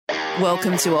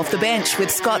Welcome to Off the Bench with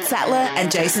Scott Sattler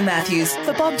and Jason Matthews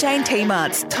for Bob Jane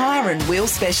T-Mart's tyre and wheel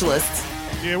specialists.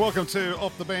 Yeah, welcome to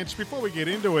Off the Bench. Before we get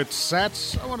into it,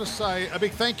 Satts, I want to say a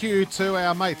big thank you to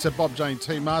our mates at Bob Jane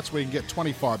T-Mart's. We can get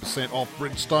 25% off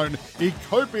Bridgestone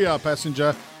Ecopia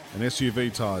passenger and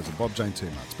SUV tyres at Bob Jane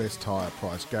T-Mart's. Best tyre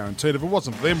price guaranteed. If it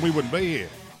wasn't for them, we wouldn't be here.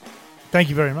 Thank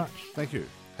you very much. Thank you.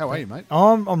 How are you, mate?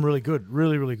 I'm really good.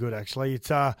 Really good, actually.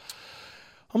 It's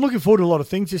I'm looking forward to a lot of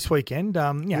things this weekend,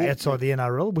 outside the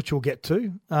NRL, which we'll get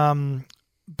to.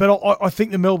 But I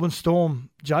think the Melbourne Storm,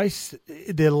 Jace,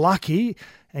 they're lucky,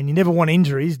 and you never want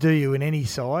injuries, do you, in any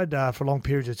side for long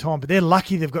periods of time. But they're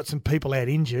lucky they've got some people out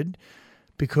injured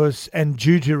and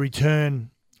due to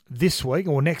return this week,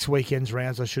 or next weekend's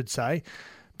rounds, I should say,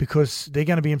 because they're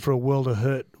going to be in for a world of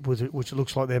hurt, which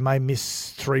looks like they may miss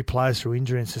 3 players through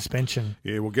injury and suspension.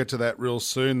 Yeah, we'll get to that real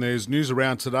soon. There's news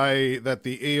around today that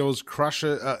the Eels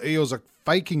are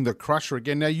faking the crusher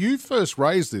again. Now, you first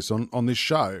raised this on this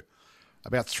show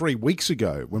about 3 weeks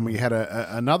ago when we had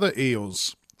another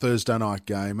Eels Thursday night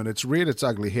game, and it's reared its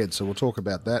ugly head, so we'll talk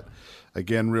about that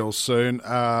again real soon.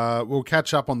 We'll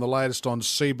catch up on the latest on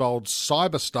Seibold's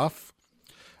cyber stuff.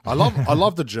 I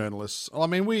love the journalists. I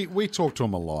mean, we talk to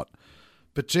them a lot,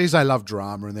 but geez, they love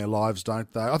drama in their lives,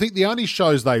 don't they? I think the only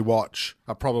shows they watch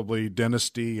are probably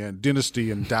Dynasty and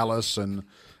Dallas and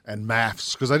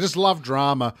Maths, because they just love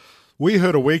drama. We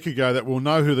heard a week ago that we'll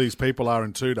know who these people are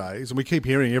in 2 days, and we keep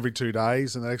hearing every 2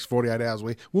 days in the next 48 hours.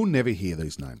 We'll never hear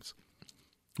these names.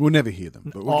 We'll never hear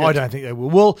them. But I don't think they will.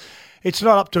 Well, it's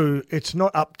not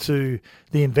up to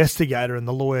the investigator and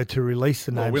the lawyer to release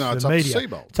the names to the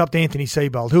media. It's up to Anthony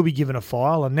Seibold. He'll be given a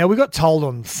file. And now we got told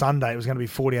on Sunday it was going to be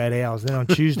 48 hours. Then on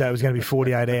Tuesday it was going to be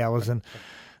 48 hours,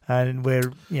 and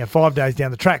we're 5 days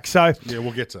down the track. So yeah,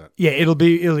 we'll get to that. Yeah, it'll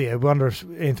be. I wonder if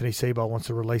Anthony Seibold wants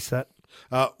to release that.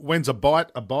 When's a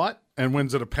bite, and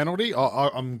when's it a penalty?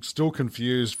 I'm still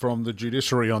confused from the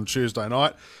judiciary on Tuesday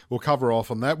night. We'll cover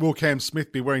off on that. Will Cam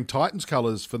Smith be wearing Titans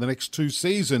colours for the next 2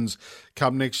 seasons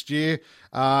come next year?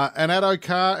 And Addo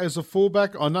Carr as a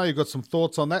fullback, I know you've got some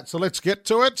thoughts on that, so let's get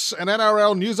to it. An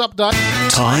NRL news update.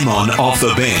 Time on Off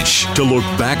the Bench to look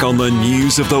back on the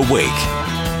news of the week.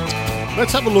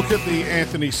 Let's have a look at the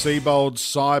Anthony Seibold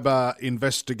cyber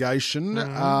investigation.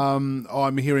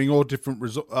 I'm hearing all different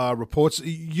reports.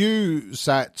 You,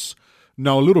 Satts,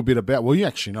 know a little bit about, well, you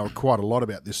actually know quite a lot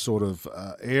about this sort of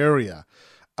area.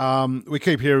 We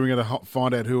keep hearing we're going to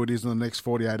find out who it is in the next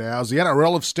 48 hours. The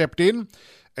NRL have stepped in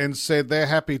and said they're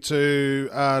happy to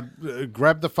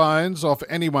grab the phones off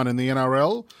anyone in the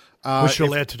NRL. Which you're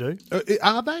allowed to do.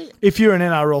 Are they? If you're an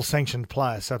NRL-sanctioned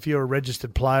player, so if you're a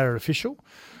registered player official,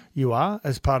 you are,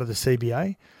 as part of the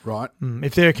CBA. Right.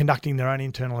 If they're conducting their own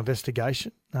internal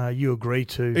investigation, you agree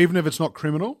to... Even if it's not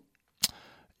criminal?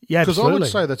 Yeah, absolutely.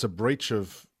 Because I would say that's a breach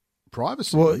of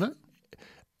privacy, isn't it?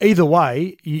 Either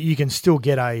way, you can still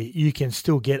get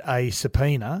a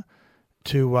subpoena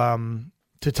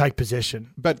to take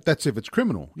possession. But that's if it's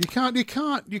criminal. You can't.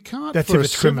 That's for if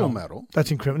it's a civil criminal. matter. That's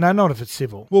in criminal. No, not if it's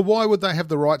civil. Well, why would they have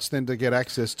the rights then to get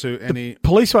access to any?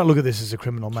 Police won't look at this as a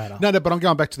criminal matter. No, but I'm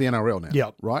going back to the NRL now.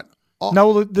 Yeah. Right.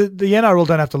 No, the NRL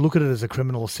don't have to look at it as a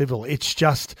criminal or civil. It's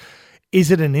just, is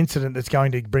it an incident that's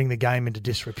going to bring the game into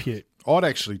disrepute? I'd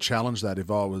actually challenge that if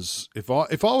I was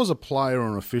a player or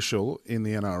an official in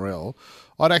the NRL.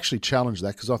 I'd actually challenge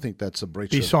that because I think that's a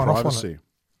breach of privacy.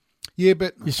 Yeah,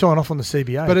 but you sign off on the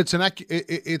CBA. But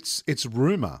it's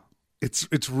rumor.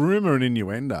 It's rumor and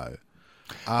innuendo.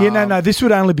 No. This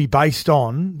would only be based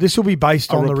on. This will be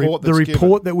based on the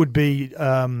report that would be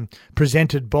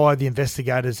presented by the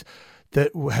investigators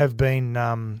that have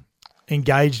been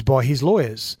engaged by his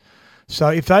lawyers. So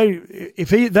if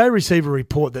they receive a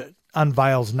report that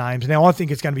unveils names, now I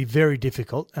think it's going to be very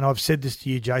difficult, and I've said this to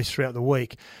you, Jace, throughout the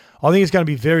week. I think it's going to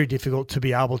be very difficult to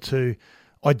be able to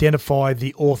identify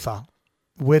the author,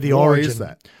 where the origin. Why is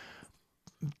that?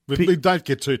 We don't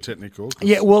get too technical.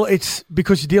 Yeah, well, it's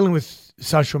because you're dealing with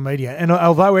social media, and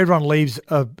although everyone leaves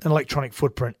an electronic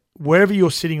footprint, wherever you're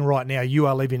sitting right now, you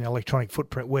are leaving an electronic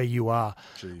footprint where you are,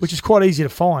 which is quite easy to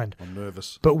find. I'm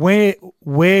nervous. But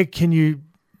where can you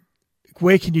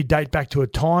date back to a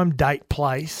time, date,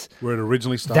 place where it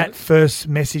originally started? That first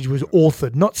message was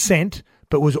authored, not sent,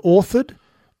 but was authored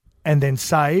and then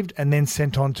saved and then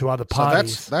sent on to other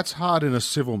parties. So that's hard in a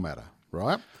civil matter,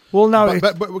 right? Well, no.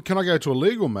 But can I go to a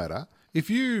legal matter?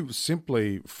 If you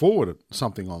simply forwarded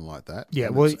something on like that,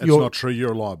 it's not true,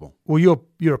 you're liable. Well,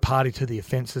 you're a party to the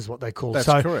offence is what they call it.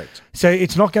 That's correct. So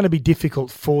it's not going to be difficult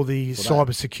for the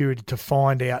cybersecurity to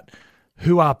find out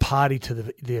who are party to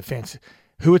the offence.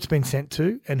 who it's been sent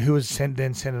to, and who has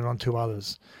then sent it on to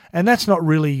others. And that's not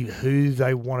really who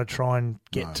they want to try and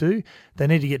get to. They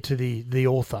need to get to the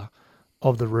author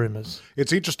of the rumours.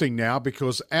 It's interesting now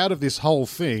because out of this whole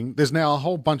thing, there's now a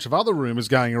whole bunch of other rumours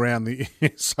going around the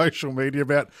social media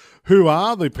about who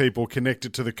are the people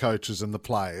connected to the coaches and the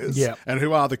players, and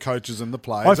who are the coaches and the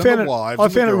players and the wives. I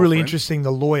found it really interesting,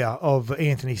 the lawyer of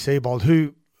Anthony Seibold,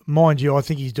 who, mind you, I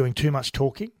think he's doing too much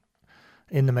talking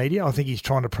in the media. I think he's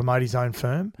trying to promote his own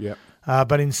firm.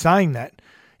 But in saying that,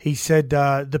 he said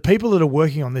the people that are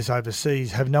working on this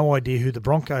overseas have no idea who the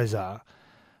Broncos are,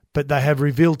 but they have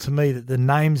revealed to me that the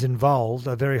names involved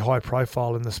are very high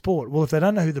profile in the sport. Well, if they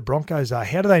don't know who the Broncos are,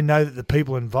 how do they know that the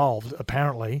people involved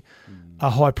apparently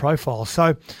are high profile?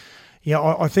 So,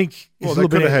 I think it's they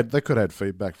could have had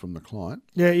feedback from the client.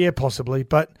 Yeah, possibly.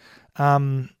 But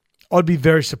I'd be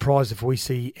very surprised if we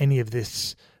see any of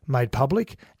this made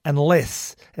public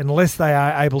unless they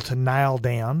are able to nail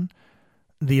down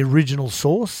the original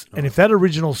source. And if that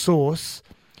original source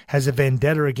has a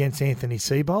vendetta against Anthony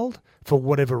Seibold for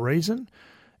whatever reason,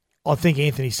 I think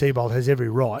Anthony Seibold has every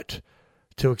right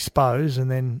to expose and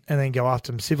then go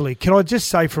after him civilly. Can I just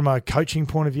say from a coaching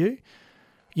point of view,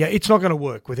 it's not going to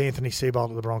work with Anthony Seibold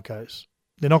at the Broncos.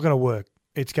 They're not going to work.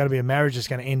 It's going to be a marriage that's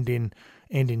going to end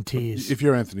in tears. If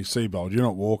you're Anthony Seibold, you're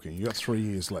not walking. You've got 3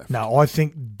 years left. No, I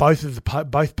think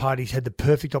both parties had the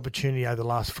perfect opportunity over the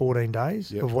last 14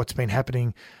 days of what's been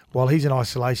happening while he's in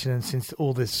isolation and since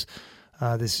all this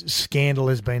scandal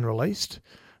has been released,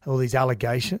 all these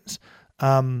allegations.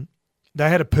 They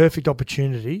had a perfect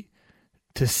opportunity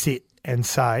to sit and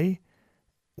say,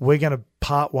 we're going to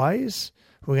part ways.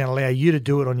 We're going to allow you to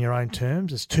do it on your own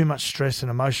terms. There's too much stress and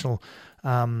emotional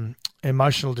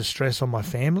distress on my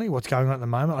family, what's going on at the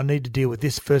moment. I need to deal with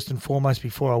this first and foremost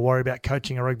before I worry about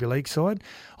coaching a rugby league side.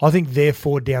 I think,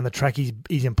 therefore, down the track, he's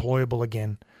employable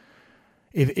again.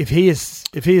 If he is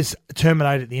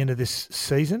terminated at the end of this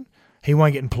season, he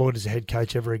won't get employed as a head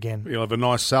coach ever again. He'll have a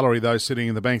nice salary, though, sitting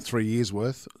in the bank 3 years'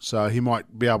 worth, so he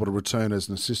might be able to return as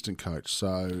an assistant coach.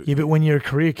 So yeah, but when you're a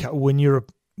career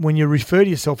when you refer to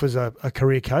yourself as a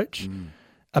career coach,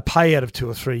 a payout of 2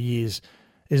 or 3 years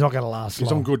is not going to last long.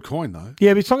 He's on good coin, though.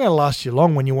 Yeah, but it's not going to last you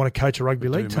long when you want to coach a rugby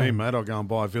league team. Me, mate, I'll go and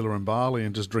buy Villa and Barley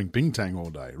and just drink Bintang all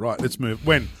day. Right, let's move.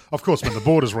 When the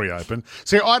borders reopen.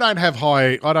 See, I don't have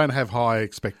high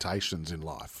expectations in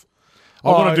life.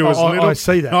 I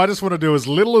see that. I just want to do as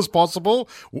little as possible,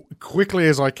 quickly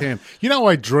as I can.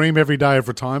 I dream every day of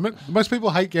retirement. Most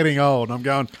people hate getting old. And I'm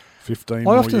going 15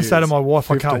 more years. I often say to my wife,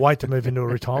 15. I can't wait to move into a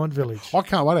retirement village. I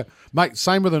can't wait. Mate,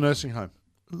 same with a nursing home.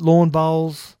 Lawn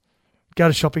bowls, go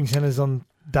to shopping centres on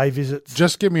day visits.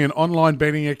 Just give me an online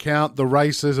betting account, the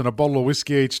races, and a bottle of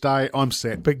whiskey each day. I'm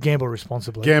set. But gamble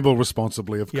responsibly. Gamble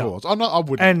responsibly, of course. I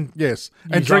would. And yes,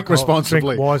 and drink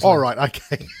responsibly. Drink wisely. All right,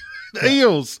 okay.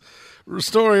 Eels.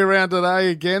 Story around today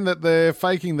again that they're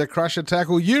faking the crusher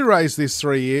tackle. You raised this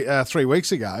 3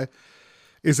 weeks ago.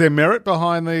 Is there merit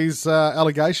behind these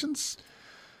allegations?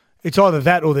 It's either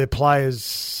that or their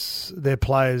players.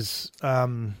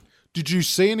 Did you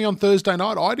see any on Thursday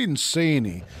night? I didn't see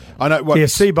any. I know.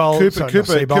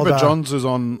 Cooper Johns is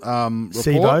on report.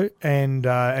 Sebo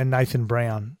and Nathan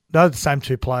Brown. They're the same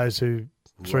two players who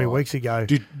 3 weeks ago.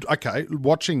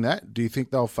 Watching that, do you think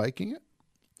they were faking it?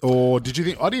 Or did you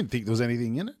think? I didn't think there was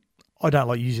anything in it. I don't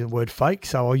like using the word fake,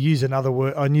 so I'll use another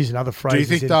word. I'll use another phrase. Do you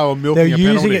think they were milking a penalty?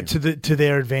 They're using it to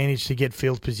their advantage to get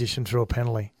field position through a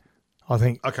penalty, I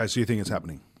think. Okay, so you think it's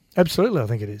happening? Absolutely, I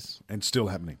think it is. And still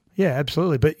happening? Yeah,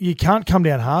 absolutely. But you can't come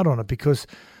down hard on it because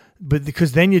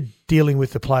then you're dealing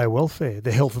with the player welfare,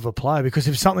 the health of a player. Because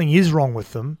if something is wrong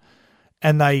with them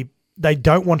and they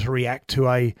don't want to react to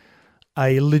a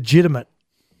legitimate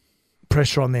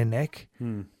pressure on their neck.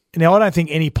 Now, I don't think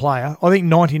any player, I think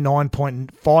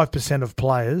 99.5% of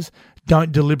players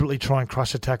don't deliberately try and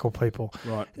crush or tackle people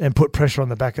and put pressure on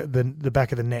the back of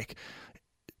the neck.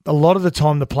 A lot of the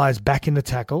time, the players back into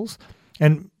tackles,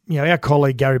 and our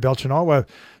colleague Gary Belcher and I were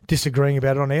disagreeing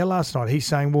about it on air last night. He's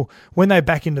saying, well, when they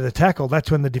back into the tackle, that's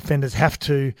when the defenders have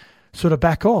to sort of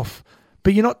back off.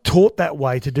 But you're not taught that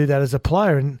way to do that as a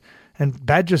player. And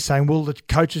Badger's saying, well, the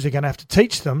coaches are going to have to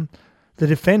teach them, the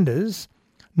defenders,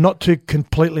 not to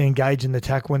completely engage in the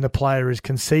tackle when the player is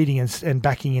conceding and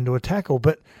backing into a tackle.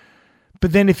 But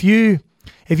then if you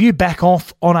back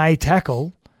off on a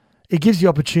tackle, it gives the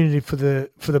opportunity for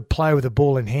the player with the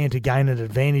ball in hand to gain an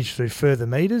advantage through further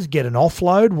metres, get an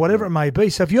offload, whatever it may be.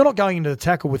 So if you're not going into the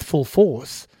tackle with full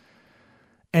force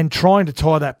and trying to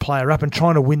tie that player up and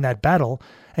trying to win that battle,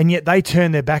 and yet they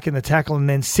turn their back in the tackle and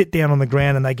then sit down on the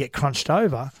ground and they get crunched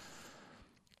over,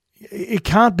 it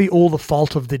can't be all the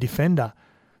fault of the defender.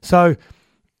 So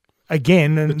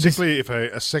again, and particularly if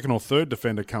a second or third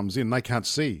defender comes in, they can't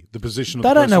see the position of they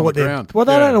the don't person know on what the their ground.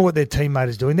 they don't know what their teammate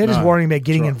is doing. They're just worrying about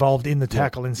getting involved in the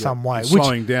tackle in some way, and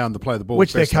slowing down to play the ball,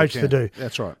 which they're best they coached can. to do.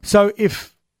 That's right. So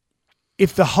if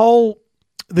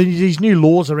these new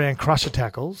laws around crusher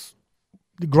tackles,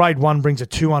 the grade 1 brings a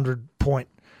 200 point,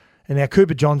 and now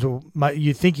Cooper Johns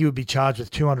you'd think he would be charged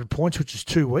with 200 points, which is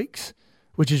 2 weeks,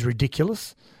 which is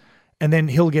ridiculous. And then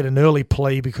he'll get an early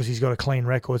plea because he's got a clean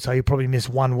record, so he'll probably miss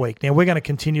 1 week. Now, we're going to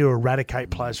continue to eradicate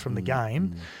players from the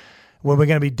game when we're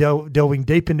going to be delving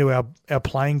deep into our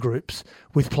playing groups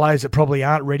with players that probably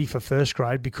aren't ready for first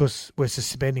grade because we're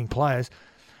suspending players.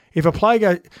 If a player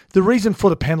goes, the reason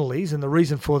for the penalties and the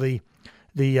reason for the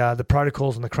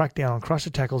protocols and the crackdown on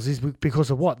crusher tackles is because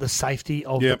of what? The safety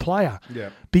of the player.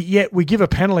 Yep. But yet we give a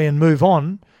penalty and move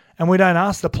on, and we don't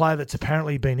ask the player that's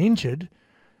apparently been injured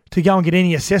to go and get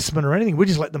any assessment or anything. We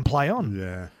just let them play on.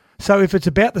 Yeah. So if it's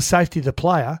about the safety of the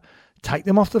player, take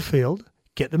them off the field,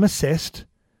 get them assessed.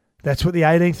 That's what the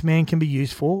 18th man can be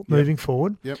used for moving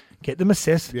forward. Yep. Get them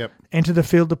assessed, Yep. enter the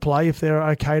field to play if they're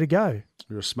okay to go.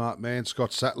 You're a smart man,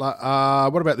 Scott Sattler.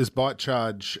 What about this bite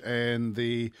charge and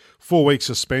the 4-week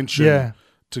suspension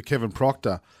to Kevin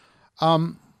Proctor?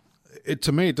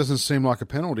 To me, it doesn't seem like a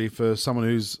penalty for someone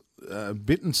who's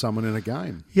bitten someone in a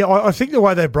game. Yeah, I think the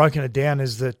way they've broken it down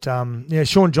is that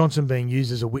Sean Johnson being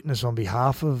used as a witness on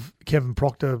behalf of Kevin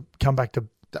Proctor come back to,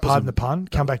 pardon the pun,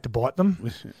 come back to bite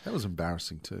them. That was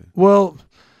embarrassing too. Well,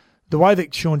 the way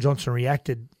that Sean Johnson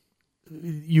reacted,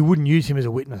 you wouldn't use him as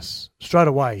a witness straight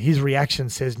away. His reaction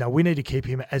says, no, we need to keep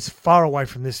him as far away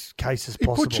from this case as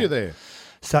possible. He puts you there.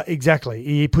 So exactly,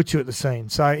 he puts you at the scene.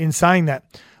 So in saying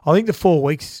that, I think the 4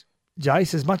 weeks,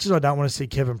 Jace, as much as I don't want to see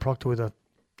Kevin Proctor with a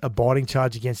biting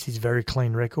charge against his very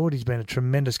clean record, he's been a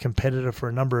tremendous competitor for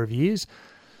a number of years.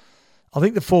 I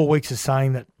think the 4 weeks is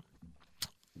saying that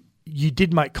you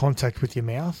did make contact with your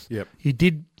mouth. Yep. You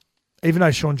did, even though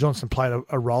Sean Johnson played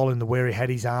a role in the where he had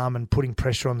his arm and putting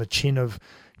pressure on the chin of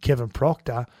Kevin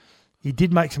Proctor, you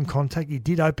did make some contact. You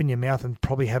did open your mouth and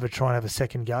probably try and have a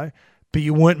second go, but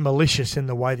you weren't malicious in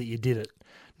the way that you did it.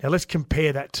 Now let's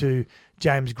compare that to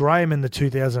James Graham in the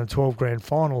 2012 Grand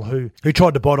Final, who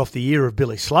tried to bite off the ear of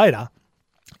Billy Slater.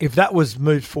 If that was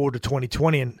moved forward to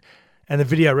 2020 and the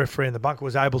video referee in the bunker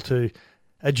was able to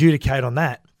adjudicate on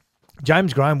that,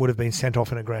 James Graham would have been sent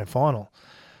off in a Grand Final.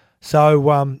 So,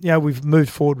 we've moved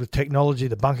forward with technology.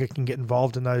 The bunker can get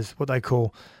involved in those, what they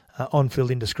call on-field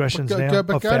indiscretions of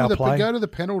foul play. Go to the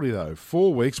penalty, though.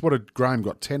 4 weeks. What had Graham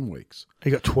got? 10 weeks.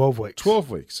 He got 12 weeks. 12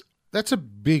 weeks. That's a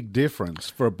big difference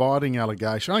for a biting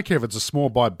allegation. I don't care if it's a small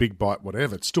bite, big bite,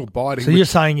 whatever. It's still biting. So you're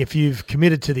saying if you've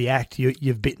committed to the act,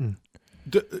 you've bitten?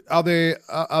 Are there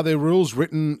rules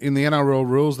written in the NRL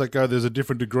rules that go there's a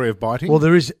different degree of biting? Well,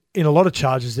 there is. In a lot of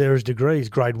charges, there is degrees.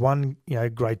 Grade 1,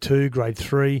 grade 2, grade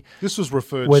 3. This was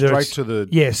referred straight to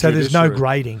the so there's no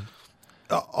grading.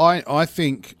 I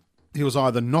think he was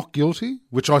either not guilty,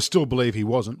 which I still believe he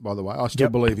wasn't, by the way. I still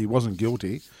believe he wasn't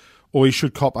guilty, or he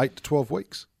should cop 8 to 12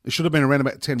 weeks. It should have been around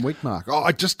about 10-week mark.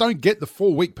 I just don't get the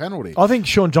 4-week penalty. I think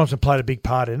Sean Johnson played a big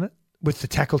part in it with the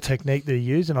tackle technique that he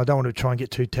used, and I don't want to try and get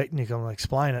too technical and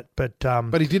explain it. But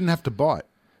he didn't have to bite.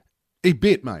 He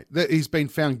bit, mate. He's been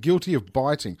found guilty of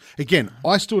biting. Again,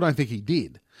 I still don't think he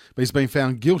did, but he's been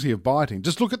found guilty of biting.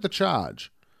 Just look at the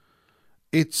charge.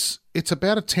 It's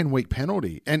about a 10-week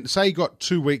penalty. And say he got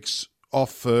 2 weeks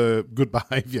off for good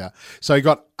behaviour, so he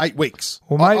got 8 weeks.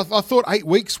 Well, mate, I thought 8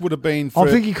 weeks would have been for...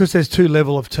 I'm thinking because there's two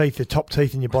level of teeth, your top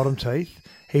teeth and your bottom teeth.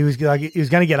 He was going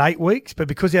to get 8 weeks, but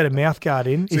because he had a mouth guard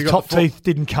in, his top teeth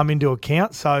didn't come into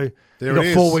account, so he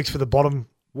got 4 weeks for the bottom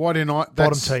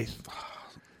teeth.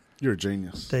 You're a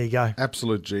genius. There you go.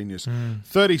 Absolute genius.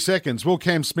 30 seconds. Will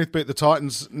Cam Smith beat the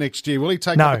Titans next year? Will he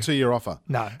take up a 2-year offer?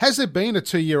 No. Has there been a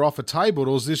 2-year offer tabled,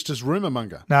 or is this just rumour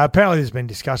monger? No, apparently there's been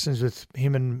discussions with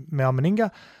him and Mal Meninga.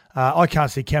 I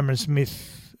can't see Cameron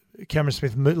Smith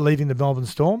leaving the Melbourne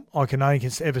Storm. I can only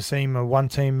ever see him a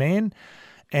one-team man.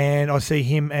 And I see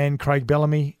him and Craig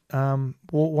Bellamy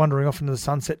wandering off into the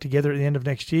sunset together at the end of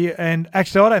next year. And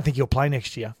actually, I don't think he'll play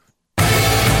next year.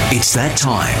 It's that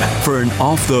time for an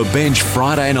off-the-bench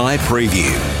Friday night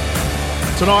preview.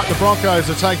 Tonight, the Broncos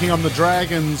are taking on the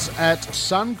Dragons at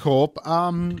Suncorp.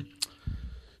 How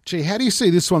do you see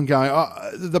this one going?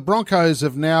 The Broncos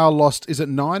have now lost, is it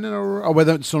 9 in a row? Oh, well,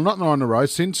 it's still not 9 in a row.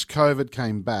 Since COVID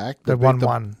came back. They've won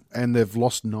 1. And they've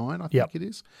lost 9, I think it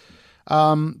is.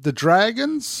 The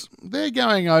Dragons, they're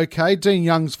going okay. Dean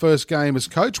Young's first game as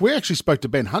coach. We actually spoke to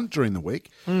Ben Hunt during the week.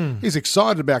 He's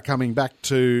excited about coming back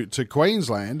to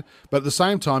Queensland, but at the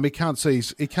same time, he can't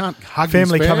hug his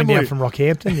family coming down from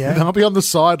Rockhampton. Yeah, they'll be on the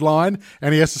sideline,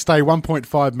 and he has to stay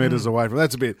 1.5 metres away from.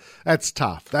 That's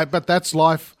tough. But that's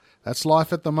life. That's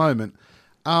life at the moment.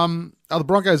 Are the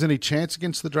Broncos any chance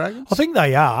against the Dragons? I think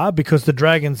they are, because the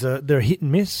Dragons they're hit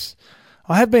and miss.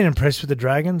 I have been impressed with the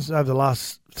Dragons over the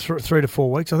last 3 to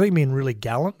 4 weeks. I think they've been really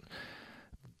gallant,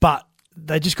 but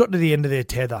they just got to the end of their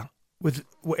tether with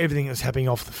everything that's happening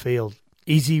off the field.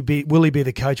 Will he be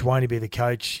the coach? Won't he be the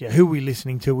coach? Who are we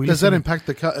listening to? Does that impact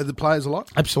the players a lot?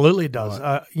 Absolutely, it does.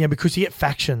 Right. Because you get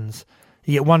factions.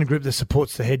 You get one group that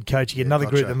supports the head coach. You get another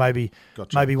group that maybe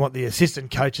want the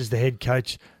assistant coach as the head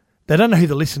coach. They don't know who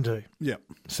to listen to. Yeah.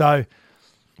 So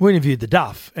we interviewed the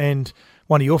Duff, and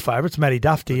one of your favourites, Matty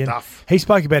Duffy, and he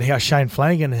spoke about how Shane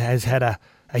Flanagan has had a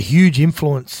huge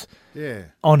influence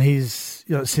on his,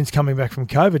 since coming back from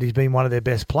COVID. He's been one of their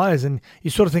best players, and you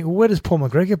sort of think, well, where does Paul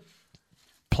McGregor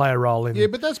play a role in? Yeah,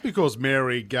 but that's because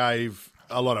Mary gave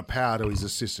a lot of power to his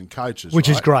assistant coaches, which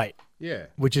is great. Yeah.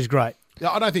 Which is great.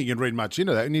 I don't think you can read much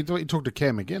into that. And you talk to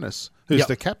Cam McGuinness, who's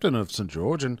the captain of St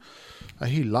George, and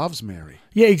he loves Mary.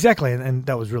 Yeah, exactly, and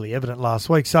that was really evident last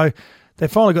week. So they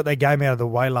finally got their game out of the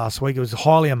way last week. It was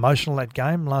highly emotional, that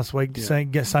game last week,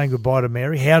 saying goodbye to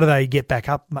Mary. How do they get back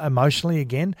up emotionally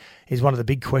again is one of the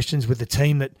big questions with the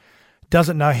team that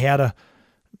doesn't know how to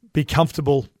be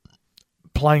comfortable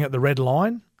playing at the red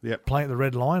line. Yep. Playing at the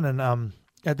red line and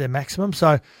at their maximum.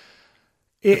 So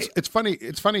it's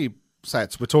funny,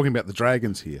 Satts, we're talking about the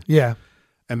Dragons here. Yeah.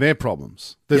 And their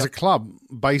problems. There's a club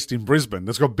based in Brisbane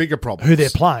that's got bigger problems. Who they're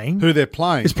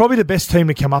playing. It's probably the best team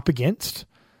to come up against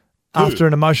after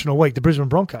an emotional week, the Brisbane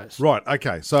Broncos. Right,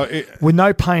 okay. So with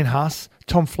no Payne Huss,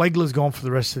 Tom Flegler's gone for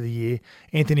the rest of the year.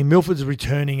 Anthony Milford's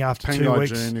returning after 2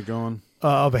 weeks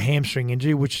of a hamstring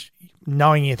injury, which,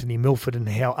 knowing Anthony Milford and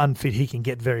how unfit he can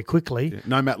get very quickly. Yeah.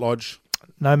 No Matt Lodge.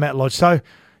 So,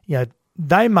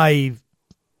 they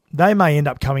may end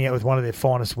up coming out with one of their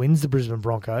finest wins, the Brisbane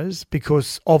Broncos,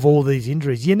 because of all these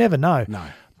injuries. You never know. No.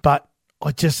 But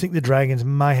I just think the Dragons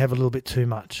may have a little bit too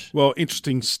much. Well,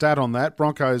 interesting stat on that.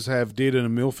 Broncos have Dearden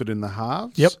and Milford in the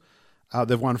halves. Yep.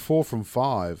 They've won 4 from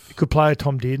 5. Good player,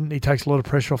 Tom Dearden. He takes a lot of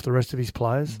pressure off the rest of his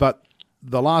players. But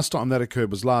the last time that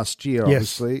occurred was last year,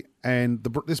 obviously, and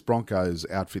this Broncos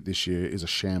outfit this year is a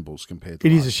shambles compared to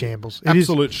last year. It is a shambles.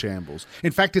 Absolute shambles.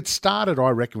 In fact, it started,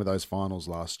 I reckon, with those finals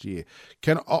last year.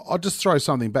 I'll just throw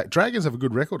something back. Dragons have a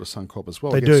good record at Suncorp as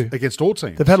well. They do. Against all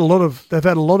teams. They've had a lot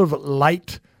of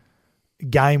late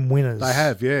game winners. They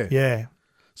have, yeah. Yeah.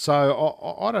 So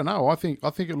I don't know. I think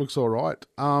it looks all right.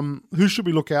 Who should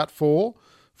we look out for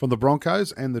from the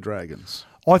Broncos and the Dragons?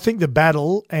 I think the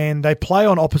battle, and they play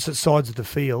on opposite sides of the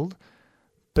field,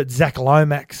 but Zach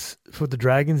Lomax for the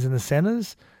Dragons in the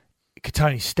centres,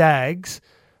 Katoni Staggs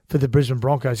for the Brisbane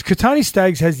Broncos. Katoni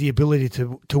Staggs has the ability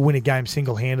to win a game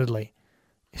single-handedly.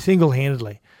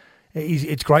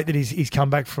 It's great that he's come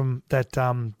back from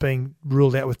that being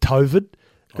ruled out with COVID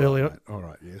earlier. All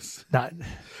right, yes. No.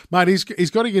 Mate, he's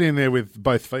got to get in there with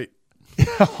both feet.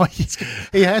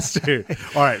 He has to.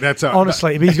 All right, that's all.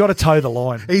 Honestly, he's got to toe the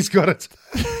line. He's got to.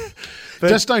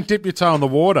 Just don't dip your toe in the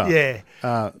water. Yeah.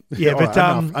 But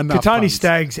Katoni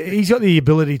Staggs, he's got the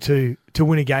ability to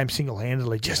win a game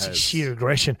single-handedly, just in sheer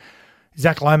aggression.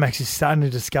 Zach Lomax is starting to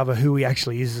discover who he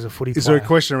actually is as a footy player. Is there a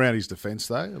question around his defence,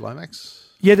 though, Lomax?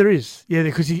 Yeah, there is. Yeah,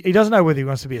 because he doesn't know whether he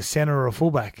wants to be a centre or a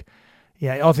fullback.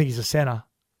 Yeah, I think he's a centre.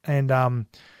 And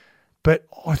but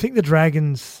I think the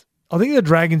Dragons are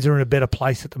in a better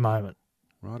place at the moment.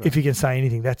 Right. If you can say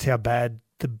anything, that's how bad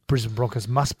the Brisbane Broncos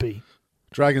must be.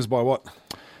 Dragons by what?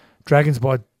 Dragons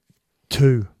by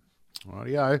 2.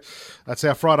 Rightio. That's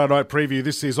our Friday night preview.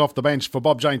 This is Off the Bench for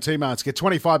Bob Jane T-Marts. Get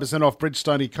 25% off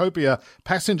Bridgestone Ecopia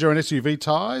passenger and SUV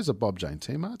tyres at Bob Jane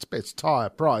T-Marts. Best tyre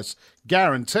price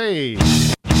guarantee.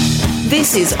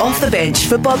 This is Off the Bench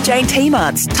for Bob Jane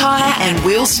T-Marts, tyre and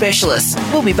wheel specialists.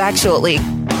 We'll be back shortly.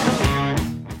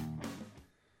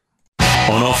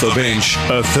 On Off the Bench,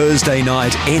 a Thursday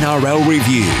night NRL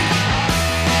review.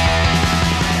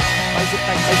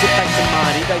 Plays it back to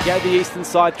Marnie. They go the eastern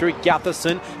side through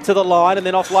Gutherson to the line and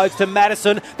then offloads to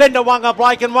Madison. Then to Wanga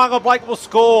Blake, and Wanga Blake will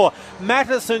score.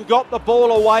 Mattison got the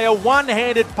ball away. A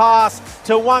one-handed pass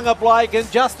to Wanga Blake, and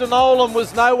Justin Olam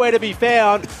was nowhere to be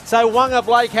found. So Wanga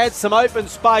Blake had some open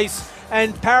space,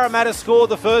 and Parramatta scored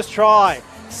the first try.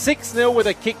 6-0 with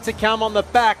a kick to come on the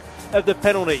back of the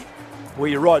penalty. Well,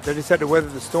 you're right. They just had to weather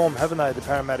the storm, haven't they, the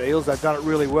Parramatta Eels? They've done it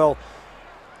really well.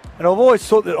 And I've always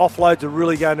thought that offloads are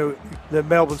really going to the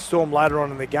Melbourne Storm later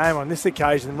on in the game. On this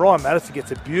occasion, Ryan Madison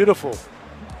gets a beautiful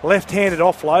left-handed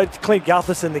offload. Clint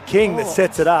Gutherson, the king, that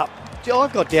sets it up.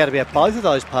 I've got doubt about both of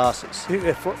those passes.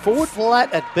 Forward?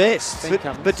 Flat at best.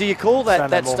 But do you call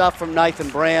that stuff from Nathan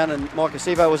Brown and Mike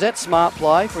Acevo? Was that smart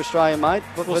play for Australia, mate?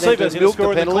 Well, Acevo's going to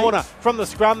score in the corner from the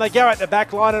scrum. They go at the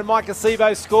back line and Mike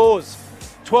Acevo scores.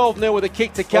 12-0 with a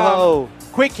kick to come. Whoa.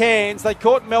 Quick hands. They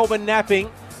caught Melbourne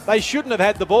napping. They shouldn't have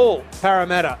had the ball,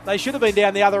 Parramatta. They should have been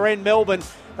down the other end, Melbourne.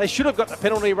 They should have got the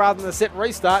penalty rather than the set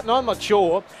restart. And I'm not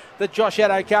sure that Josh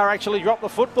Adokar actually dropped the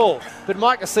football. But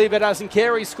Mike Acevo doesn't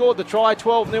care. He scored the try,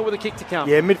 12-0 with a kick to come.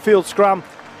 Yeah, midfield scrum.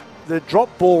 The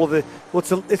drop ball,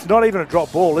 it's not even a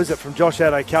drop ball, is it, from Josh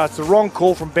Adokar? It's the wrong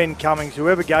call from Ben Cummings,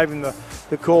 whoever gave him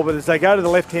the call. But as they go to the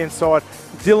left-hand side,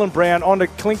 Dylan Brown onto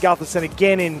Clint Gutherson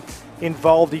again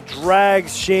involved. He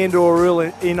drags Shandor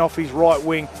Uril in off his right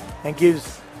wing and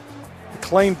gives a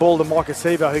clean ball to Mike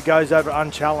Acevo, who goes over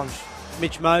unchallenged.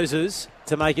 Mitch Moses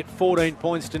to make it 14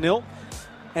 points to 0.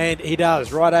 And he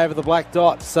does, right over the black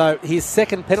dot. So his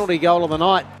second penalty goal of the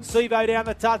night. Sevo down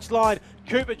the touchline.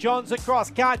 Cooper Johns across,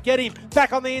 can't get him.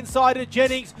 Back on the inside to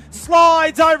Jennings.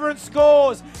 Slides over and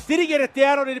scores. Did he get it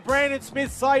down or did Brandon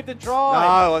Smith save the try?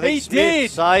 No, I think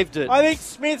Smith saved it. I think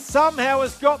Smith somehow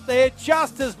has got there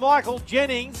just as Michael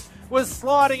Jennings was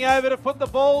sliding over to put the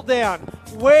ball down.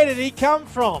 Where did he come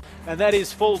from? And that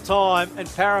is full time, and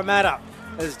Parramatta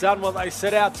has done what they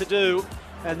set out to do,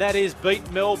 and that is beat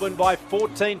Melbourne by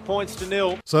 14 points to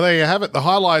 0. So there you have it. The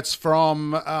highlights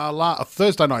from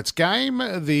Thursday night's game.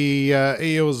 The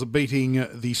Eels are beating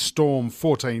the Storm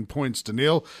 14 points to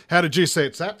 0. How did you see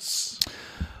it, Satts?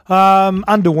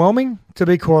 Underwhelming, to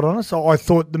be quite honest. I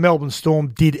thought the Melbourne Storm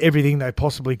did everything they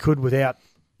possibly could without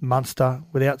Munster,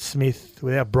 without Smith,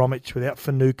 without Bromwich, without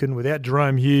Finucane, without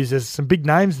Jerome Hughes. There's some big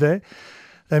names there.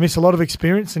 They miss a lot of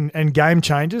experience and game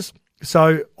changes.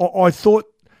 So I thought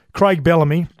Craig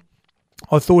Bellamy,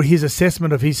 I thought his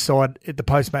assessment of his side at the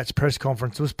post-match press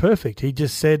conference was perfect. He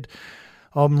just said,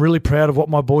 I'm really proud of what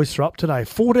my boys are up today.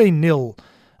 14-0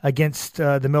 against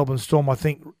the Melbourne Storm, I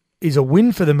think, is a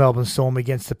win for the Melbourne Storm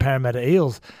against the Parramatta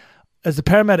Eels. As the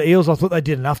Parramatta Eels, I thought they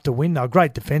did enough to win. They were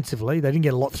great defensively. They didn't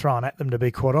get a lot thrown at them, to be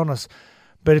quite honest.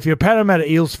 But if you're a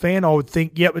Parramatta Eels fan, I would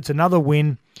think, yep, it's another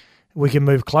win. We can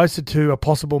move closer to a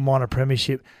possible minor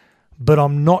premiership. But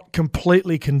I'm not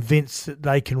completely convinced that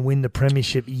they can win the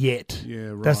premiership yet. Yeah,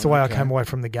 right. That's the way I came away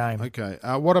from the game. Okay.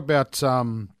 What about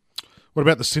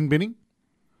the sin binning?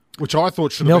 Which I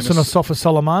thought should have Nelson been Asafa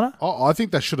Solomona? I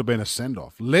think that should have been a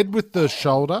send-off. Led with the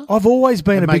shoulder. I've always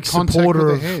been a big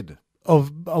supporter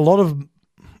of a lot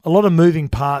of moving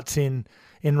parts in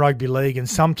rugby league, and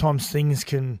sometimes things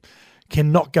can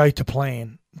not go to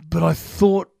plan. But I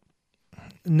thought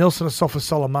Nelson Asafa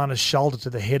Solomona's shoulder to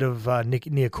the head of Nick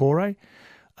Niokore,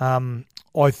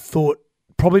 I thought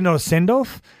probably not a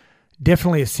send-off,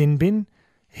 definitely a sin bin.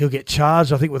 He'll get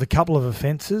charged, I think, with a couple of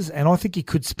offences, and I think he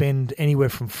could spend anywhere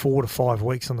from 4 to 5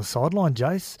 weeks on the sideline,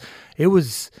 Jace. There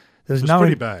was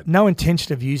pretty bad. No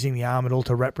intention of using the arm at all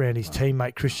to wrap around his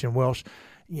teammate, Christian Welsh.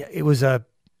 Yeah, it was a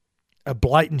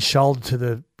blatant shoulder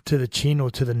to the chin or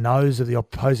to the nose of the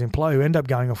opposing player who ended up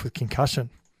going off with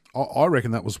concussion. I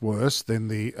reckon that was worse than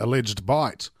the alleged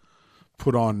bite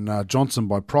put on Johnson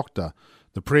by Proctor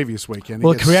the previous weekend.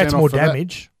 Well, it creates more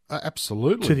damage.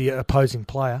 Absolutely. To the opposing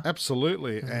player.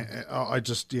 Absolutely. I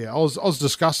was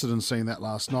disgusted in seeing that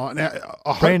last night. Now,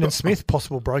 Brandon Smith,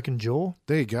 possible broken jaw.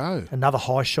 There you go. Another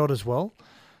high shot as well.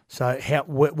 So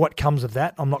what comes of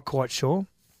that, I'm not quite sure.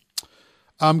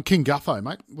 King Gutho,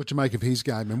 mate, what do you make of his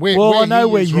game? And I know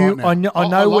where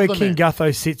King King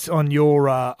Gutho sits on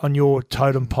your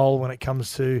totem pole when it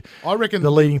comes to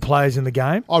the leading players in the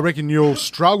game. I reckon you'll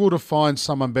struggle to find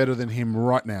someone better than him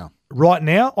right now. Right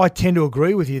now, I tend to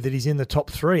agree with you that he's in the top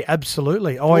 3.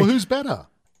 Absolutely. Well, who's better?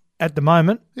 At the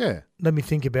moment, yeah. Let me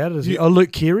think about it.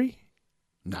 Luke Keary?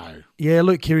 No. Yeah,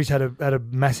 Luke Keary's had a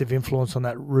massive influence on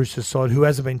that Roosters side, who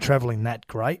hasn't been travelling that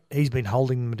great. He's been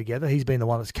holding them together. He's been the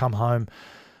one that's come home.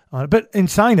 But in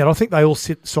saying that, I think they all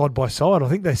sit side by side. I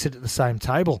think they sit at the same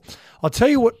table. I'll tell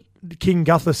you what, King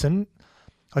Gutherson.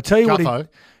 King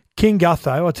Gutho.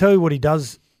 I'll tell you what he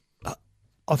does.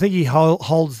 I think he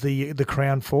holds the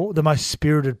crown for the most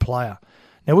spirited player.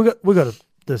 Now we got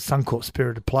the Suncorp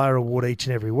Spirited Player Award each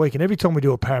and every week, and every time we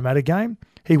do a Parramatta game,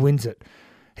 he wins it.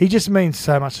 He just means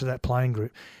so much to that playing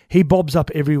group. He bobs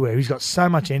up everywhere. He's got so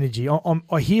much energy.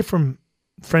 I hear from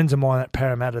friends of mine at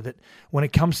Parramatta that when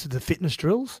it comes to the fitness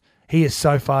drills, he is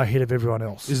so far ahead of everyone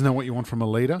else. Isn't that what you want from a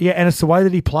leader? Yeah, and it's the way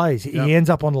that he plays. Yep. He ends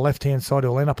up on the left-hand side.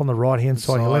 He'll end up on the right-hand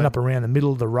side. He'll end up around the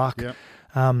middle of the ruck.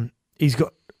 Yep. He's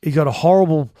got got a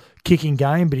horrible kicking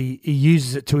game, but he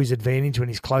uses it to his advantage when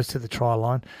he's close to the try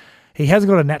line. He hasn't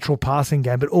got a natural passing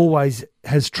game, but always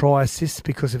has try assists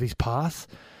because of his pass.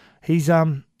 He's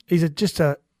one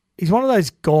of those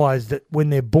guys that when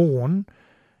they're born,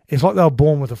 it's like they were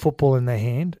born with a football in their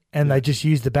hand, and they just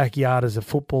use the backyard as a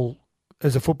football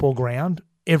ground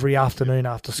every afternoon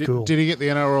after school. Did he get the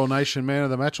NRL Nation Man of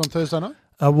the Match on Thursday night?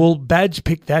 Well, Badge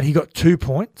picked that. He got 2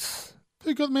 points.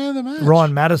 Who got Man of the Match?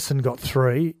 Ryan Madison got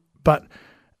 3. But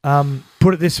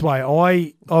put it this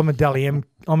way, I'm a Dally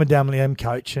M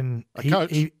coach, and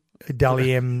he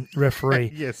Dally M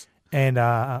referee. Yes. And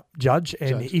judge,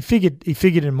 and he figured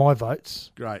in my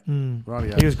votes. Great,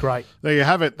 right? He was great. There you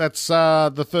have it. That's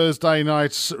the Thursday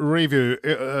night's review.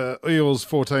 Eels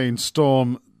 14,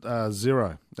 Storm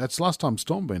 0. That's the last time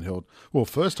Storm been held. Well,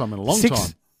 first time in a long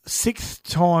time. Sixth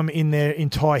time in their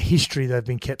entire history they've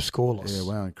been kept scoreless.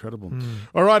 Yeah, wow, incredible.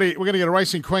 All righty, we're going to get a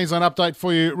Racing Queensland update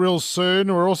for you real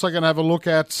soon. We're also going to have a look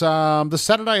at the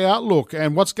Saturday outlook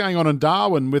and what's going on in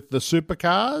Darwin with the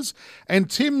supercars. And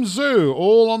Tim Zoo,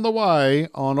 all on the way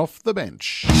on Off the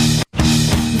Bench.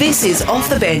 This is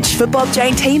Off the Bench for Bob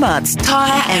Jane T-Mart's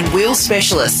tyre and wheel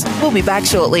specialists. We'll be back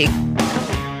shortly.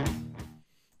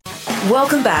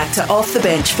 Welcome back to Off the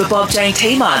Bench for Bob Jane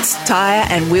T-Mart's tyre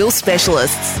and wheel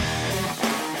specialists.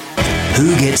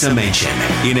 Who gets a mention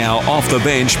in our Off the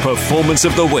Bench Performance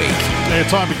of the Week? Yeah,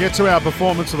 time to get to our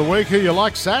Performance of the Week. Who you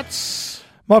like, Satts?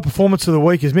 My Performance of the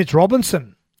Week is Mitch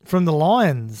Robinson from the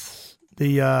Lions.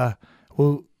 He's their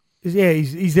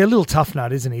little tough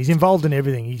nut, isn't he? He's involved in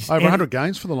everything. He's over 100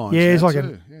 games for the Lions. Yeah, he's like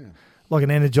an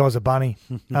Energizer bunny.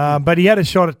 But he had a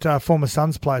shot at former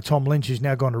Suns player Tom Lynch, who's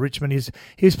now gone to Richmond.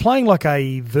 He was playing like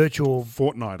a virtual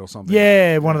Fortnite or something.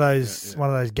 Yeah, one of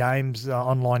those games,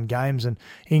 online games, and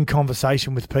in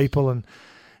conversation with people. And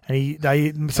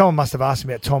someone must have asked him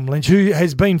about Tom Lynch, who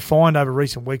has been fined over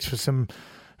recent weeks for some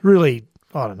really,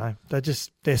 I don't know,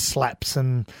 they're slaps,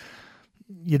 and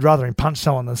you'd rather him punch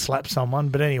someone than slap someone.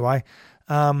 But anyway.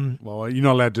 Well, you're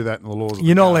not allowed to do that in the laws.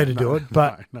 You're not allowed to do it,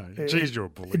 but no. Geez, you're a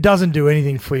bully. It doesn't do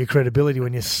anything for your credibility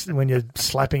when you're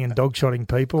slapping and dog-shotting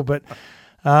people. But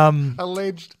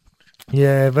alleged.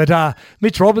 Yeah, but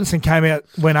Mitch Robinson came out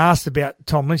when asked about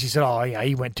Tom Lynch. He said, "Oh, yeah,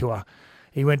 he went to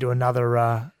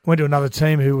another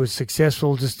team who was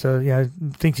successful. Just to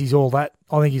thinks he's all that.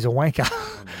 I think he's a wanker."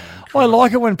 I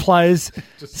like it when players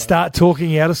start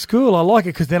talking out of school. I like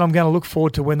it because then I'm going to look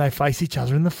forward to when they face each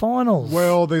other in the finals.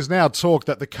 Well, there's now talk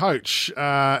that the coach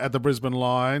at the Brisbane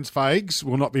Lions, Fags,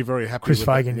 will not be very happy Chris with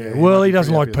Fagan, it. yeah. Well, he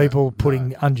doesn't like people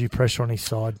putting undue pressure on his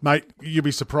side. Mate, you'll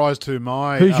be surprised to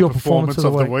my Who's your performance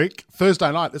of the week.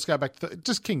 Thursday night, let's go back to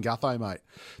just King Gutho, mate.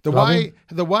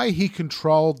 The way he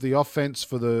controlled the offense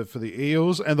for the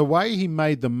Eels and the way he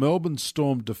made the Melbourne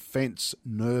Storm defence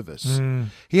nervous.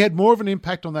 He had more of an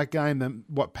impact on that game than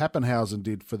what Pappenhausen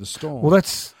did for the Storm. Well,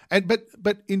 that's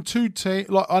but in two teams,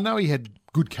 like I know he had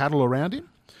good cattle around him,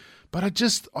 but I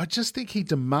just think he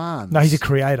demands. No, he's a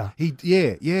creator.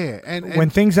 And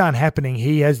when things aren't happening,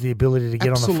 he has the ability to get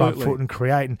on the front foot and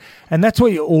create, and that's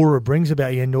what your aura brings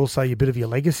about you, and also a bit of your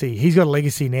legacy. He's got a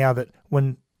legacy now that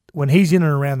when he's in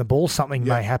and around the ball, something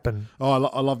may happen. Oh,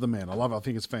 I love the man. I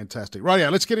think it's fantastic. Right,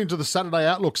 let's get into the Saturday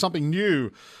outlook. Something new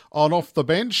on Off the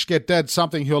Bench. Get Dad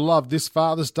something he'll love this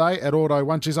Father's Day at Auto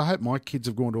 1. Geez, I hope my kids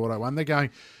have gone to Auto 1. They're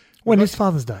going... When is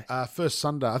Father's Day? First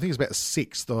Sunday. I think it's about the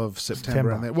 6th of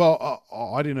September. Around there. Well,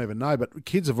 I didn't even know, but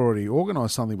kids have already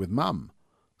organised something with Mum.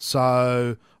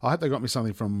 So I hope they got me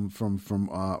something from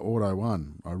Auto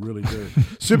 1. I really do.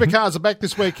 Supercars are back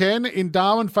this weekend in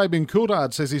Darwin. Fabian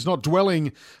Coulthard says he's not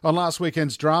dwelling on last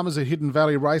weekend's dramas at Hidden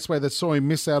Valley Raceway that saw him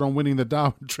miss out on winning the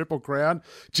Darwin Triple Crown.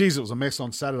 Geez, it was a mess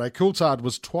on Saturday. Coulthard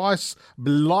was twice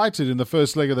blighted in the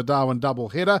first leg of the Darwin double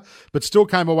header, but still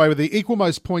came away with the equal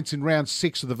most points in round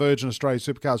 6 of the Virgin Australia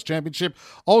Supercars Championship.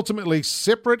 Ultimately,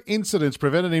 separate incidents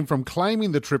prevented him from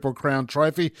claiming the Triple Crown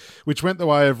trophy, which went the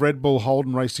way of Red Bull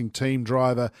Holden Racing team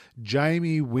driver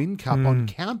Jamie Whincup on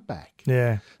countback.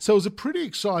 Yeah. So it was a pretty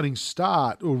exciting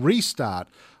start or restart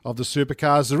of the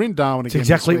supercars. They're in Darwin again. It's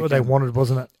exactly what they wanted,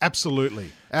 wasn't it?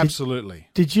 Absolutely.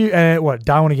 Did you,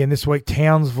 Darwin again this week,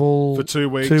 Townsville? For 2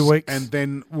 weeks. And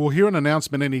then we'll hear an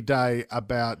announcement any day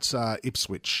about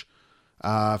Ipswich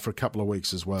for a couple of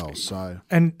weeks as well.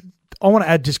 And I want to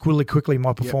add just really quickly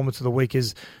my performance of the week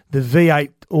is the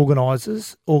V8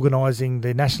 organising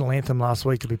the national anthem last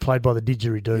week to be played by the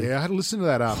Didgeridoo. Yeah, I had to listen to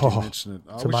that after you mentioned it.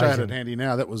 I wish I had it handy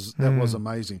now. That was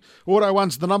amazing. Auto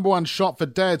 1's the number one shop for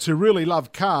dads who really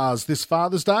love cars this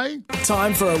Father's Day.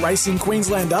 Time for a Racing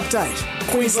Queensland update.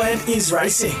 Queensland is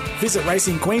racing. Visit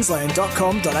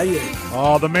racingqueensland.com.au.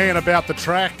 Oh, the man about the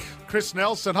track, Chris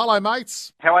Nelson. Hello,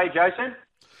 mates. How are you, Jason?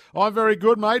 I'm very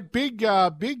good, mate. Big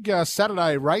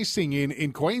Saturday racing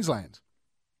in Queensland.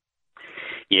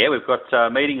 Yeah, we've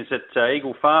got meetings at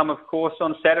Eagle Farm, of course,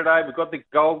 on Saturday. We've got the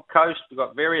Gold Coast. We've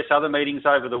got various other meetings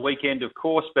over the weekend, of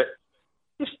course, but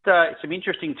just some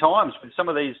interesting times with some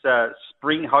of these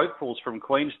spring hopefuls from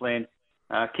Queensland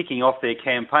kicking off their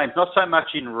campaigns. Not so much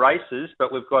in races,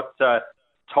 but we've got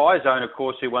Tyzone, of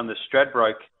course, who won the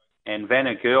Stradbroke, and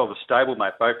Vanna Girl, the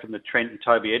stablemate, both from the Trent and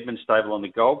Toby Edmonds stable on the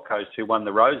Gold Coast, who won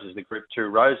the Roses, the Group 2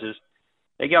 Roses.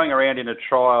 They're going around in a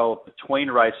trial between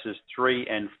races 3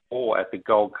 and 4 at the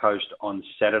Gold Coast on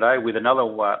Saturday with another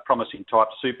promising type,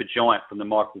 Super Giant, from the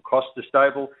Michael Costa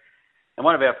stable. And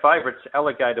one of our favourites,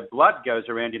 Alligator Blood, goes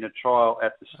around in a trial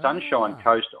at the Sunshine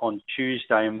Coast on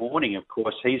Tuesday morning, of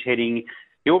course.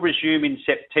 He'll resume in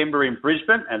September in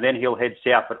Brisbane, and then he'll head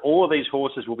south. But all of these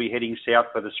horses will be heading south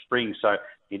for the spring, so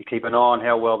you need to keep an eye on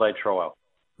how well they trial.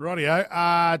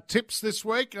 Rightio. Tips this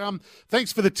week.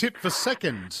 Thanks for the tip for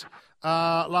second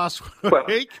last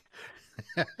week.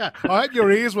 I hope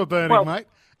your ears were burning, mate.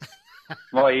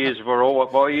 My ears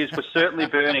were certainly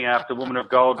burning after Woman of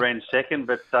Gold ran second.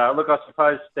 But look, I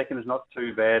suppose second is not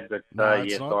too bad. But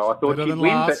yes, I thought she'd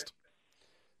win. But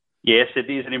yes, it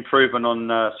is an improvement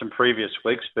on some previous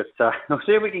weeks. But we'll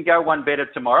see if we can go one better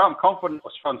tomorrow. I'm confident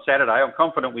on Saturday. I'm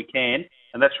confident we can.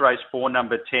 And that's race 4,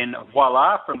 number 10,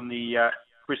 Voila, from the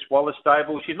Chris Wallace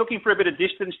stable. She's looking for a bit of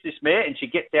distance, this mare, and she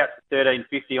gets out to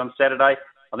 13.50 on Saturday.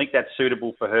 I think that's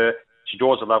suitable for her. She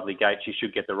draws a lovely gate. She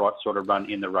should get the right sort of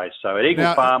run in the race. So at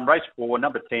Eagle Farm, race 4,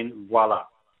 number 10, Voila.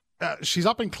 She's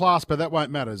up in class, but that won't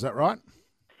matter. Is that right?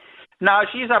 No,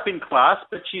 she is up in class,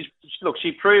 but she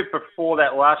proved before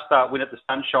that last start win at the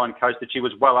Sunshine Coast that she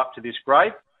was well up to this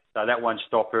grade. So that won't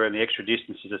stop her, and the extra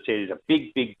distance, as I said, is a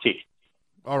big, big tick.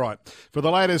 All right. For the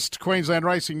latest Queensland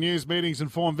racing news, meetings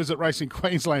and form, visit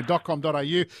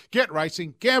racingqueensland.com.au. Get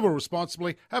racing, gamble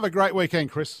responsibly. Have a great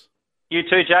weekend, Chris. You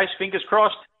too, Jace. Fingers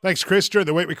crossed. Thanks, Chris. During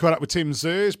the week, we caught up with Tim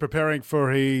Zoos, preparing for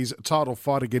his title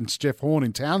fight against Jeff Horn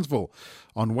in Townsville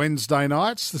on Wednesday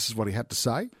nights. This is what he had to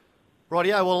say.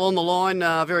 Rightio, well, on the line,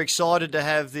 very excited to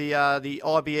have the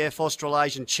IBF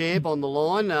Australasian champ on the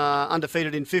line,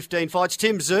 undefeated in 15 fights.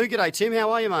 Tim Zoo. G'day, Tim. How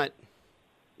are you, mate?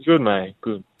 Good, mate.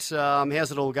 Good.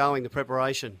 How's it all going, the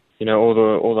preparation? You know,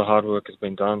 all the hard work has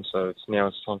been done, so it's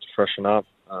time to freshen up.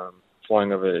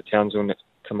 Flying over to Townsville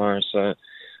tomorrow, so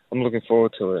I'm looking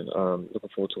forward to it. Looking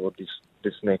forward to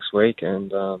this next week,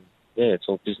 and it's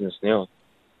all business now.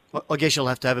 I guess you'll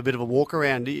have to have a bit of a walk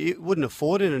around. You wouldn't have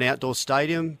fought in an outdoor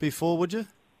stadium before, would you?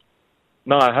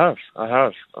 No, I have.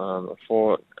 I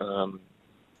fought on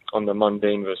the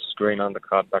Mundine versus Green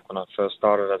undercard back when I first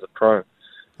started as a pro.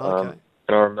 Okay.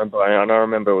 And I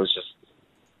remember it was just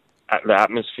the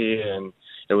atmosphere, and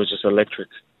it was just electric.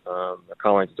 I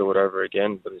can't wait to do it over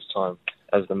again, but this time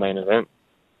as the main event.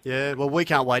 Yeah, well, we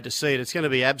can't wait to see it. It's going to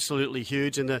be absolutely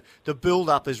huge, and the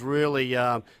build-up is really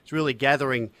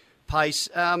gathering pace.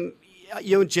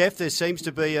 You and Jeff, there seems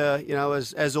to be,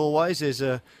 as always, there's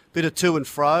a bit of to and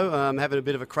fro, having a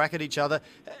bit of a crack at each other.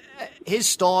 His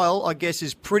style, I guess,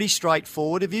 is pretty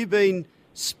straightforward. Have you been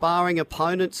sparring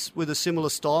opponents with a similar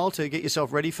style to get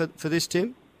yourself ready for this,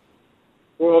 Tim?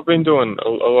 Well, I've been doing a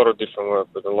lot of different work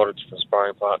with a lot of different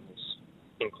sparring partners,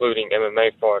 including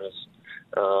MMA fighters,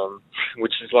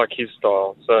 which is like his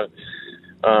style. So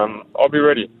I'll be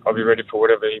ready. I'll be ready for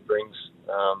whatever he brings.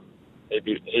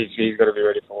 He's got to be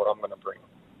ready for what I'm going to bring.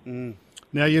 Mm.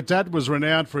 Now, your dad was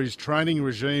renowned for his training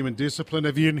regime and discipline.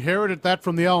 Have you inherited that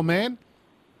from the old man?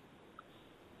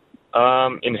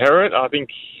 Inherit? I think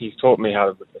he's taught me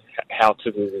how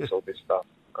to do all this stuff.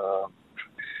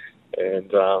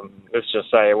 And let's just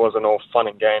say it wasn't all fun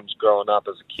and games growing up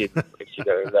as a kid. If you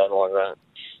go down like that.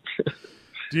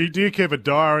 Do you keep a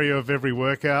diary of every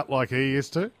workout like he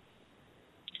used to?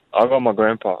 I got my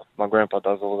grandpa. My grandpa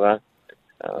does all that.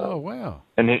 Oh wow!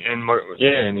 My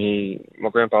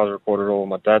grandpa recorded all of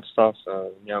my dad's stuff.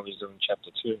 So now he's doing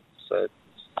chapter 2. So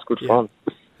it's good fun.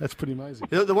 That's pretty amazing.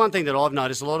 The one thing that I've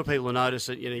noticed, a lot of people have noticed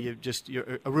that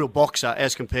you're a real boxer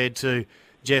as compared to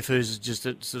Jeff, who's just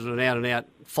sort of an out and out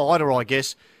fighter, I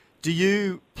guess. Do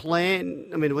you plan?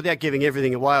 I mean, without giving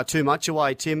everything away or too much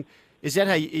away, Tim, is that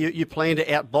how you plan to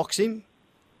outbox him?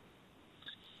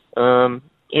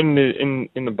 In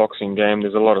the boxing game,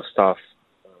 there's a lot of stuff.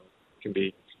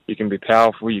 You can be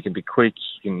powerful, you can be quick,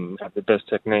 you can have the best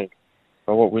technique.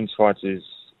 But what wins fights is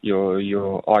your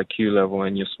IQ level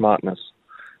and your smartness.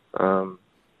 And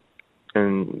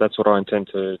that's what I intend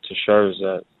to show, is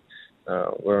that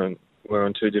we're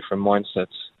on two different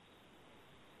mindsets.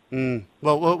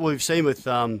 Well, what we've seen with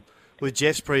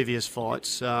Jeff's previous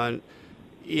fights, with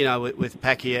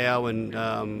Pacquiao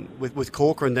and with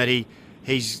Corcoran, that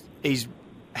he's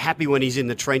happy when he's in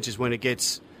the trenches when it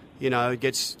gets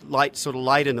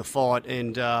late in the fight.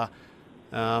 And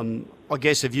I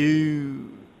guess, have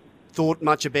you thought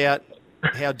much about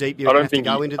how deep you have to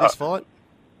go into this fight?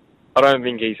 I don't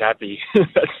think he's happy.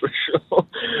 That's for sure.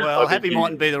 Well, happy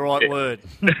mightn't be the right word.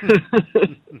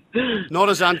 Not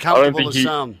as uncomfortable as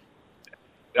some.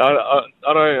 I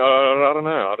don't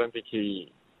know. I don't think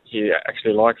he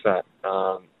actually likes that.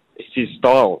 It's his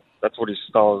style. That's what his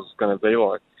style is going to be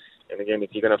like. And again,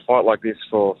 if you're going to fight like this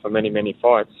for many, many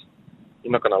fights,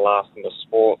 you're not going to last in the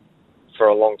sport for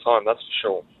a long time, that's for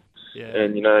sure. Yeah.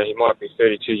 And, he might be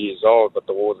 32 years old, but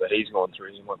the wars that he's gone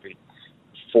through, he might be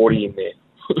 40 in there.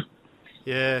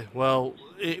 Yeah, well,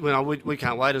 we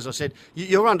can't wait, as I said.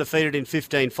 You're undefeated in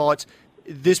 15 fights.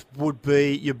 This would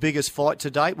be your biggest fight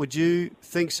to date. Would you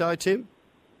think so, Tim?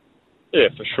 Yeah,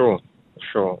 for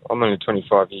sure. I'm only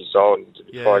 25 years old, and to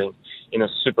be fighting in a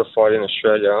super fight in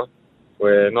Australia,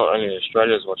 where not only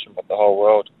Australia's watching, but the whole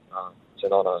world, it's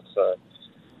an honour.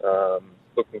 So,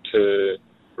 looking to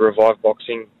revive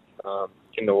boxing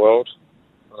in the world,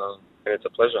 and it's a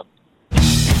pleasure.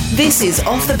 This is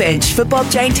Off the Bench for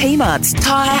Bob Jane T-Mart's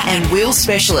tyre and wheel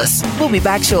specialists. We'll be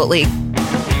back shortly.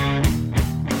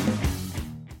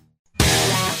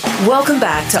 Welcome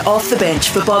back to Off the Bench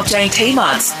for Bob Jane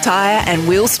T-Mart's tyre and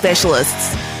wheel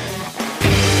specialists.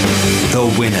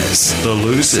 The winners, the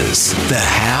losers, the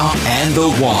how and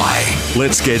the why.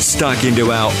 Let's get stuck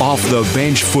into our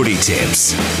off-the-bench footy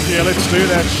tips. Yeah, let's do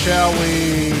that, shall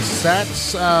we,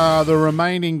 Satts? The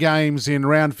remaining games in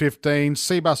round 15,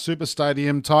 Cbus Super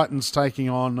Stadium, Titans taking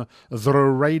on the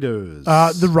Raiders.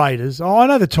 The Raiders. I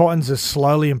know the Titans are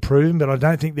slowly improving, but I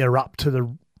don't think they're up to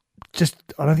the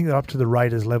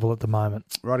Raiders level at the moment.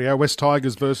 Rightio, West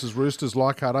Tigers versus Roosters,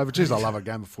 Leichhardt over. Jeez, I love a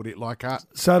game of footy at Leichhardt.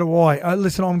 So do I.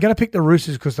 Listen, I'm going to pick the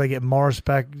Roosters because they get Morris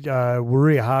back,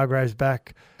 Warrior Hargraves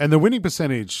back. And the winning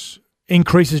percentage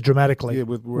increases dramatically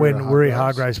when Warrior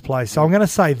Hargraves plays. So I'm going to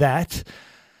say that.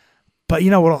 But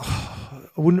you know what?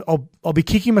 I'll be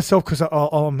kicking myself because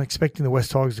I'm expecting the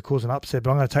West Tigers to cause an upset, but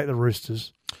I'm going to take the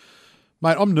Roosters.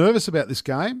 Mate, I'm nervous about this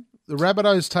game. The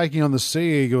Rabbitohs taking on the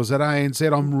Sea Eagles at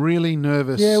ANZ. I'm really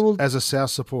nervous as a South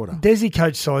supporter. Desi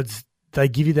coach sides, they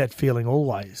give you that feeling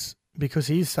always because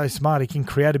he is so smart. He can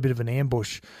create a bit of an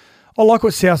ambush. I like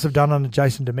what Souths have done under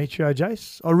Jason Demetrio,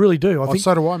 Jace. I really do. I think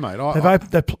so do I, mate.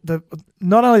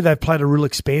 Not only they've played a real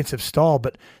expansive style,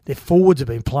 but their forwards have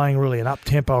been playing really an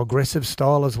up-tempo, aggressive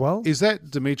style as well. Is that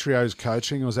Demetrio's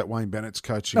coaching or is that Wayne Bennett's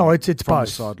coaching? No, it's both. The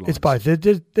sidelines? It's both.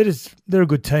 They're a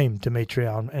good team,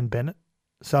 Demetrio and Bennett.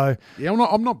 So yeah,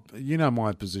 I'm not. You know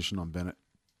my position on Bennett.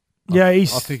 I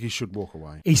think he should walk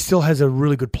away. He still has a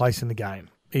really good place in the game.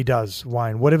 He does,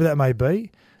 Wayne. Whatever that may be,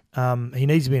 he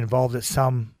needs to be involved at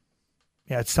some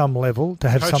level to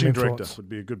have some influence. Coaching director would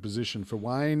be a good position for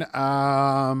Wayne.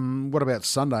 What about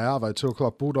Sunday, Arvo?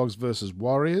 2:00, Bulldogs versus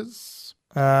Warriors.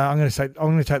 I'm going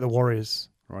to take the Warriors.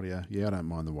 Rightio. Yeah, I don't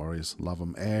mind the Warriors. Love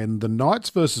them. And the Knights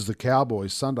versus the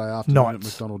Cowboys, Sunday afternoon at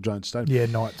McDonald Jones Stadium. Yeah,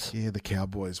 Knights. Yeah, the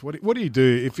Cowboys. What do you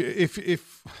do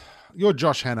if you're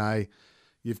Josh Hannay?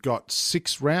 You've got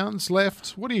 6 rounds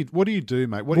left. What do you do,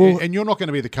 mate? And you're not going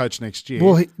to be the coach next year.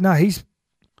 Well, he's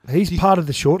part of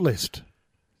the shortlist.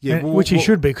 Yeah, which he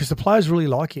should be because the players really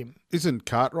like him. Isn't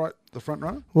Cartwright the front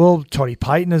runner? Well, Toddy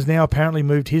Payton has now apparently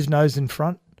moved his nose in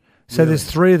front. So there's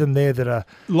 3 of them there that are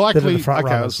likely. The front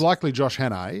runners. It's likely Josh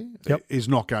Hannay is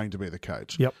not going to be the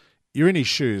coach. Yep. You're in his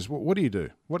shoes. What do you do?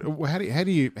 How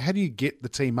do you get the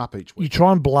team up each week? You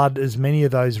try and blood as many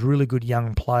of those really good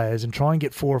young players and try and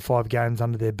get 4 or 5 games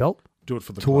under their belt. Do it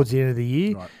for the towards club. the end of the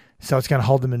year. Right. So it's going to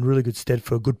hold them in really good stead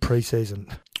for a good pre-season.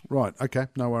 Right, okay,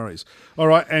 no worries. All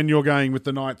right, and you're going with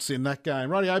the Knights in that game.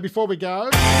 Rightio, before we go,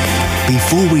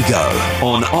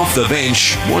 on Off the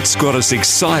Bench, what's got us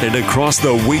excited across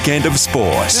the weekend of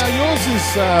sport? Now, yours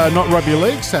is not rugby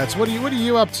league, Sats. What are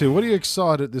you up to? What are you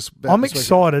excited about? I'm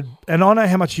excited, and I know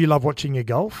how much you love watching your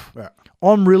golf. Yeah.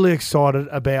 I'm really excited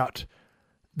about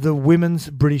the Women's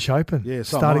British Open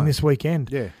starting this weekend.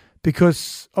 Yeah.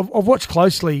 Because I've watched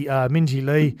closely Minjee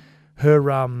Lee,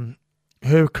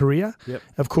 her career. Yep.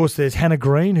 Of course, there's Hannah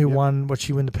Green, who won the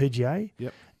PGA.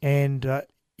 Yep. And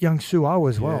young Sue O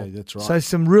as well. Yeah, that's right. So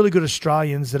some really good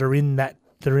Australians that are in that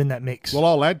mix. Well,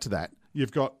 I'll add to that.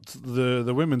 You've got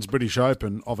the Women's British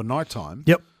Open of a night time.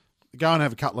 Yep. Go and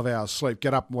have a couple of hours sleep.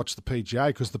 Get up and watch the PGA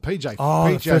because the PGA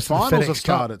finals have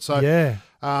started. So yeah.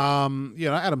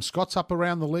 Adam Scott's up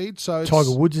around the lead. So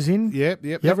Tiger Woods is in. Yep.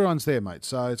 Everyone's there, mate.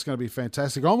 So it's going to be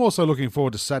fantastic. I'm also looking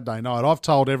forward to Saturday night. I've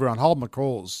told everyone, hold my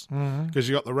calls because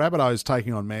you got the Rabbitohs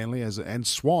taking on Manly and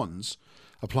Swans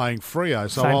are playing Freo.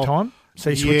 So Same time?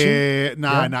 See switching? Yeah,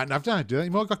 no, don't do that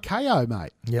anymore. I've got KO,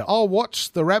 mate. Yeah. I'll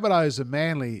watch the Rabbitohs and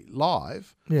Manly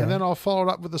live, Yeah. and then I'll follow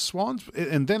it up with the Swans,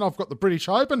 and then I've got the British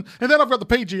Open, and then I've got the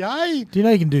PGA. Do you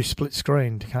know you can do split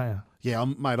screen, can't you? Yeah,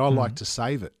 mate, I like to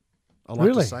save it. I like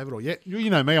Really? to save it all. Yeah, you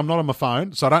know me, I'm not on my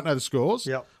phone, so I don't know the scores.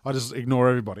 Yep. I just ignore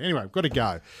everybody. Anyway, got to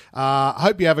go.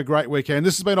 Hope you have a great weekend.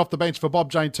 This has been Off the Bench for Bob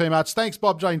Jane Teammates. Thanks,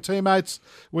 Bob Jane Teammates.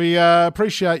 We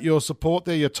appreciate your support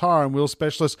there, your tyre and wheel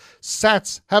specialist.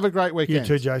 Sats, have a great weekend.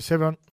 You too, Jace. Everyone.